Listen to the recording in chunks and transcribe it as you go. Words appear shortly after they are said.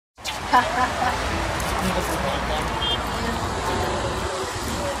We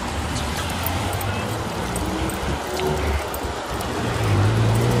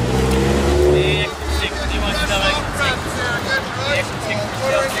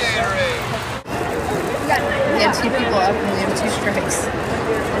had 2 people up and we have 2 strikes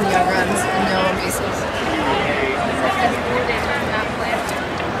and no runs and no bases.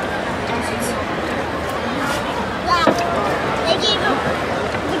 They gave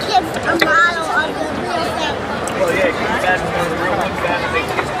the kids a model of the real thing. Well, yeah, you guys know the real one, they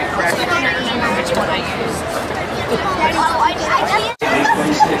just be cracking. I don't remember which one I used.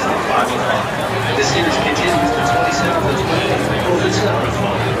 This series continues to 27th of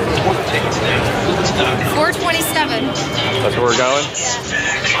 427. That's where we're going?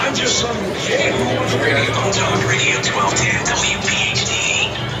 I'm just some kid who was radio on Talk Radio 1210 WPHD.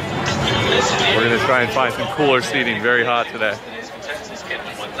 We're going to try and find some cooler seating. Very hot today.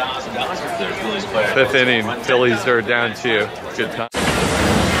 5th inning. Phillies are down 2. Good time.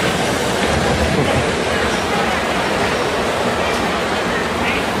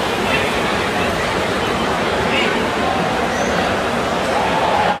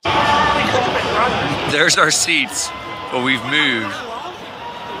 There's our seats, but we've moved.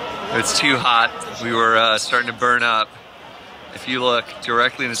 It's too hot. We were starting to burn up. If you look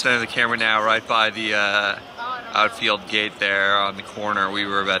directly in the center of the camera now, right by the outfield gate there on the corner, we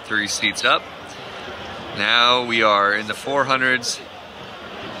were about 3 seats up. Now we are in the 400s.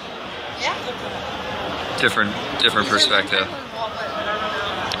 Different perspective.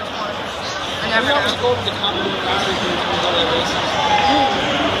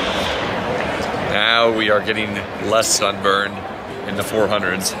 Now we are getting less sunburn in the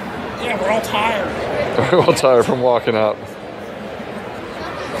 400s. Yeah, we're all tired. We're all tired from walking up.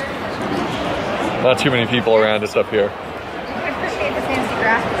 Not too many people around us up here. I appreciate the fancy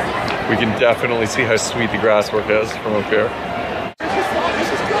grass work. We can definitely see how sweet the grass work is from up here.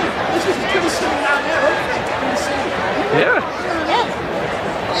 This is good. This is as good as sitting down there. Yeah. Yeah.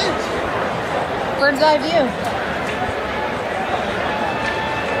 Bird's eye view.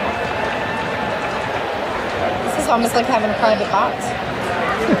 This is almost like having a private box.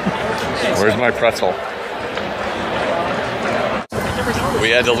 Where's my pretzel? We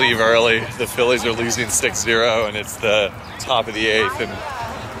had to leave early. The Phillies are losing 6-0 and it's the top of the 8th. And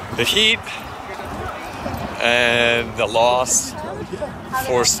the heat and the loss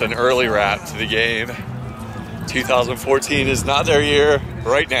forced an early wrap to the game. 2014 is not their year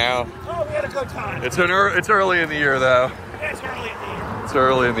right now. Oh, we had a good time. It's early in the year though. Yeah, it's early in the year. It's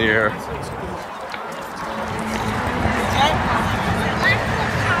early in the year.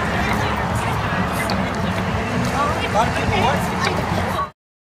 A lot of people what?